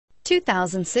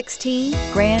2016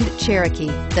 Grand Cherokee.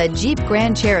 The Jeep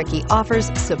Grand Cherokee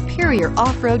offers superior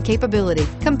off-road capability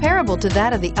comparable to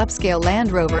that of the upscale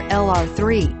Land Rover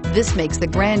LR3. This makes the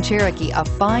Grand Cherokee a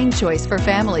fine choice for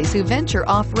families who venture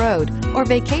off-road or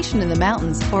vacation in the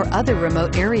mountains or other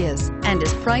remote areas, and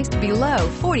is priced below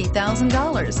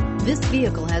 $40,000. This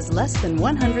vehicle has less than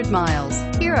 100 miles.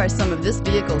 Here are some of this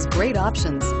vehicle's great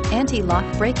options: anti-lock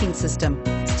braking system,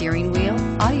 steering wheel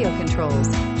audio controls,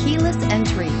 keyless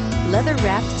entry,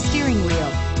 leather-wrapped steering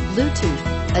wheel,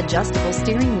 Bluetooth, adjustable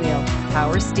steering wheel,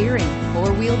 power steering,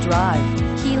 four-wheel drive,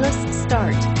 keyless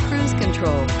start, cruise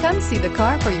control. Come see the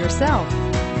car for yourself.